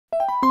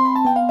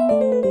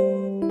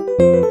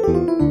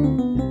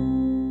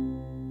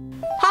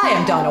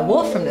I'm Donna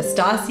Wolfe from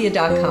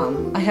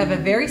Naztazia.com. I have a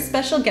very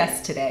special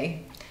guest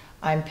today.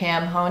 I'm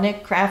Pam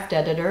Hoenig, craft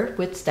editor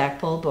with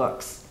Stackpole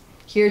Books.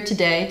 Here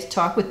today to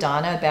talk with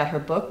Donna about her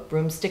book,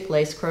 Broomstick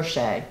Lace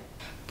Crochet.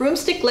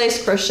 Broomstick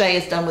Lace Crochet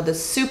is done with a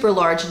super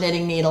large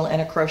knitting needle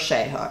and a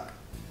crochet hook.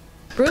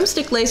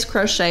 Broomstick Lace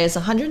Crochet is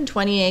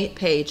 128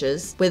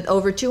 pages with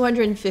over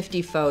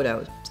 250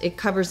 photos. It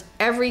covers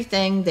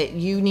everything that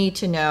you need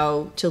to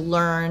know to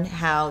learn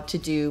how to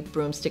do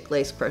broomstick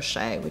lace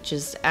crochet, which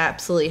is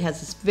absolutely has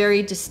this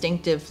very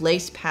distinctive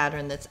lace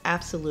pattern that's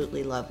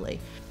absolutely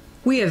lovely.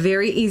 We have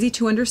very easy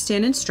to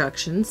understand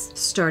instructions,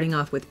 starting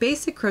off with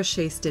basic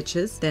crochet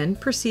stitches, then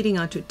proceeding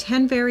on to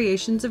 10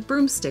 variations of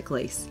broomstick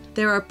lace.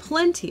 There are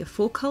plenty of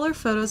full color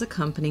photos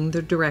accompanying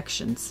the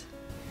directions.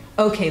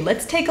 Okay,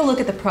 let's take a look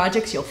at the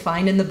projects you'll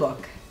find in the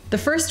book. The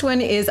first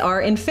one is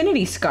our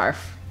infinity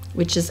scarf,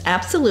 which is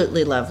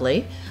absolutely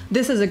lovely.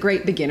 This is a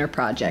great beginner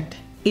project.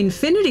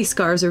 Infinity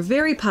scarves are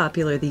very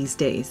popular these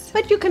days.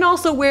 But you can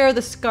also wear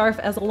the scarf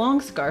as a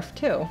long scarf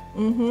too.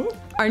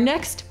 Our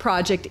next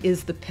project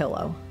is the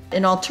pillow.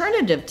 An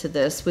alternative to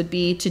this would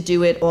be to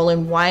do it all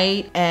in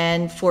white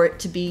and for it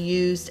to be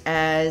used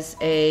as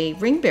a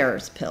ring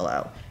bearer's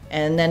pillow,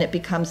 and then it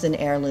becomes an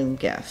heirloom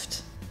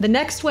gift. The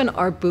next one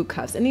are boot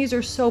cuffs, and these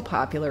are so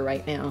popular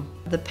right now.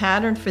 The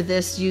pattern for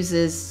this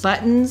uses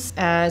buttons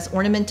as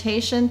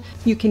ornamentation.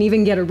 You can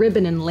even get a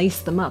ribbon and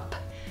lace them up.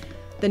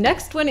 The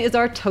next one is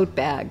our tote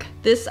bag.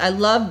 I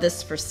love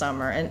this for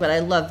summer, and what I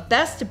love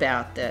best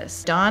about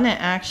this, Donna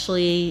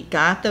actually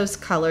got those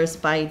colors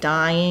by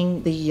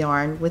dyeing the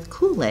yarn with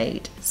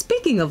Kool-Aid.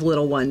 Speaking of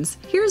little ones,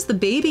 here's the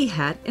baby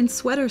hat and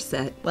sweater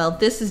set. Well,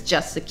 this is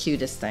just the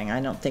cutest thing. I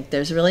don't think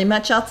there's really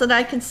much else that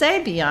I can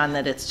say beyond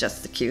that it's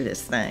just the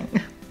cutest thing.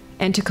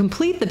 And to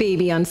complete the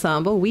baby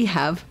ensemble, we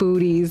have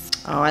booties.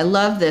 Oh, I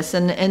love this.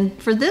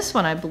 And for this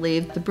one, I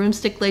believe the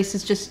broomstick lace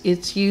is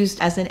it's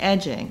used as an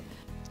edging.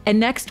 And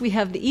next we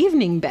have the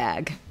evening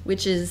bag,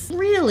 which is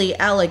really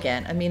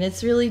elegant. I mean,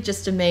 it's really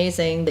just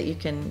amazing that you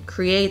can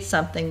create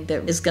something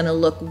that is going to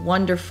look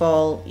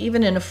wonderful,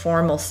 even in a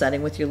formal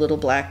setting with your little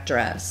black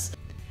dress.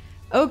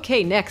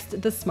 Okay, next,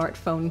 the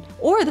smartphone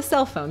or the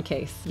cell phone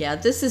case. Yeah,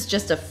 this is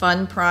just a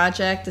fun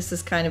project. This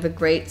is kind of a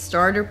great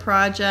starter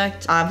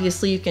project.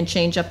 Obviously, you can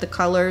change up the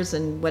colors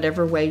in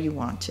whatever way you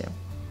want to.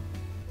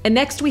 And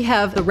next we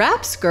have the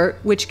wrap skirt,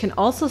 which can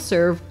also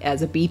serve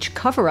as a beach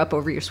cover-up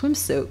over your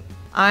swimsuit.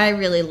 I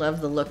really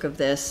love the look of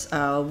this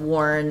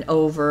worn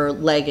over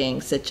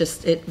leggings.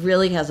 It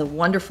really has a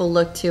wonderful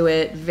look to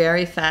it,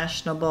 very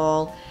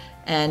fashionable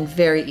and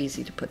very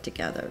easy to put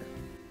together.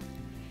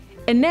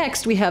 And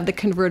next we have the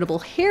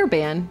convertible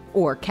hairband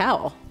or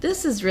cowl.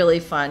 This is really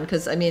fun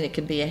because, I mean, it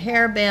can be a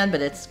hairband,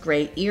 but it's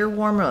great ear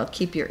warmer. It'll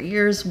keep your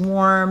ears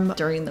warm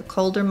during the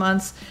colder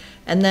months.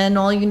 And then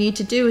all you need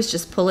to do is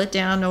just pull it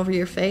down over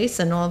your face,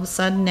 and all of a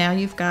sudden now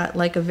you've got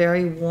like a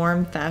very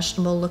warm,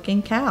 fashionable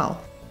looking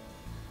cowl.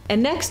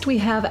 And next we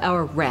have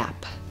our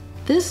wrap.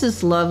 This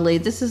is lovely.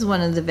 This is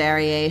one of the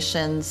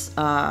variations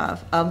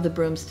of the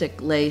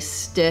broomstick lace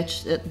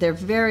stitch.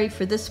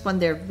 For this one,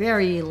 they're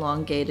very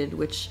elongated,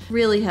 which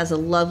really has a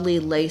lovely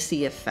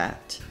lacy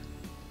effect.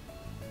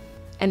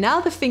 And now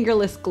the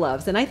fingerless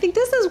gloves. And I think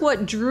this is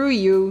what drew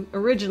you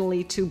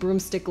originally to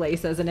broomstick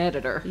lace as an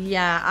editor.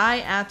 Yeah,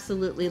 I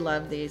absolutely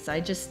love these. I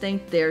just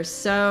think they're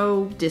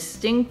so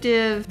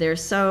distinctive. They're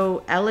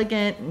so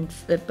elegant,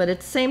 but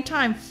at the same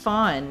time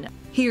fun.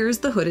 Here's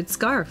the hooded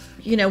scarf.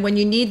 You know, when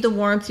you need the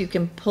warmth, you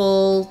can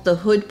pull the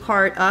hood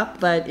part up,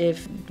 but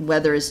if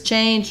weather has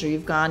changed or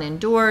you've gone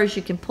indoors,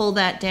 you can pull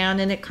that down,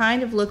 and it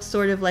kind of looks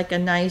sort of like a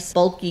nice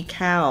bulky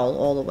cowl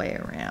all the way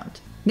around.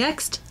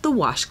 Next, the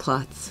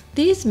washcloths.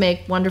 These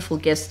make wonderful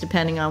gifts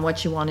depending on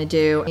what you want to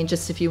do. I mean,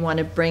 just if you want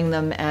to bring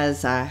them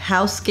as a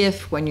house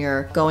gift when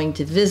you're going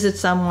to visit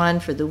someone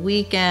for the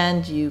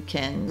weekend, you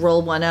can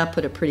roll one up,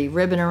 put a pretty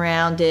ribbon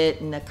around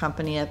it, and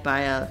accompany it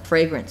by a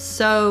fragrant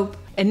soap.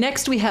 And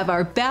next we have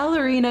our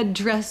ballerina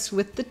dress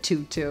with the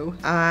tutu.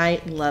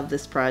 I love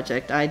this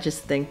project. I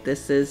just think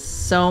this is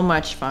so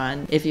much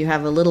fun. If you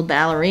have a little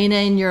ballerina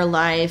in your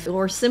life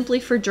or simply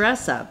for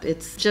dress up,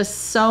 it's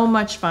just so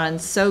much fun,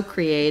 so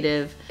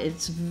creative.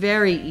 It's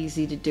very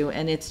easy to do,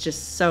 and it's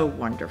just so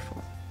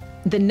wonderful.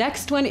 The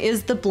next one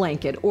is the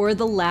blanket, or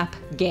the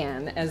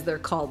lapghan, as they're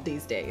called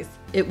these days.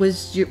 It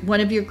was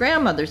one of your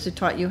grandmothers who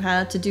taught you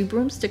how to do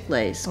broomstick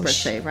lace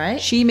crochet,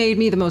 right? She made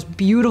me the most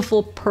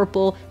beautiful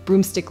purple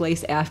broomstick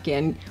lace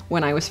afghan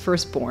when I was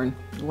first born.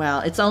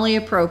 Well, it's only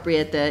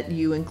appropriate that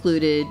you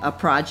included a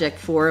project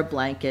for a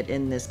blanket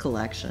in this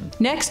collection.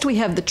 Next, we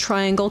have the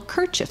triangle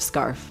kerchief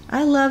scarf.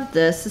 I love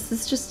this. This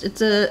is just,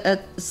 it's a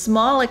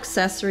small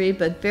accessory,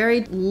 but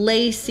very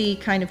lacy,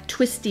 kind of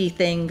twisty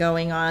thing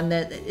going on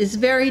that is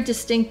very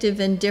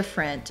distinctive and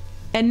different.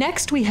 And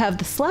next, we have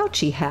the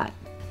slouchy hat.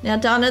 Now,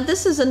 Donna,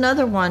 this is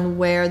another one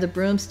where the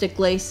broomstick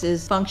lace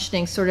is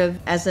functioning sort of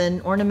as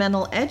an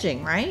ornamental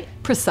edging, right?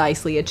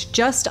 Precisely. It's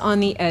just on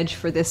the edge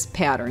for this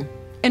pattern.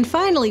 And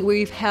finally,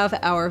 we have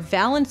our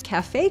Valance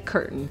Cafe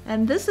curtain.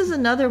 And this is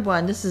another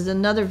one. This is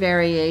another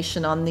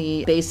variation on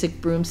the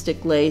basic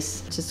broomstick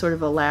lace to sort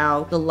of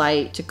allow the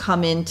light to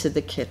come into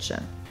the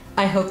kitchen.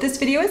 I hope this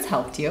video has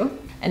helped you.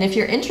 And if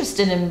you're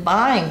interested in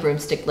buying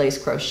broomstick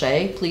lace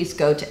crochet, please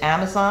go to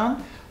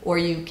Amazon, or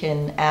you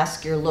can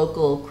ask your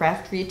local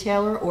craft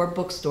retailer or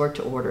bookstore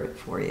to order it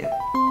for you.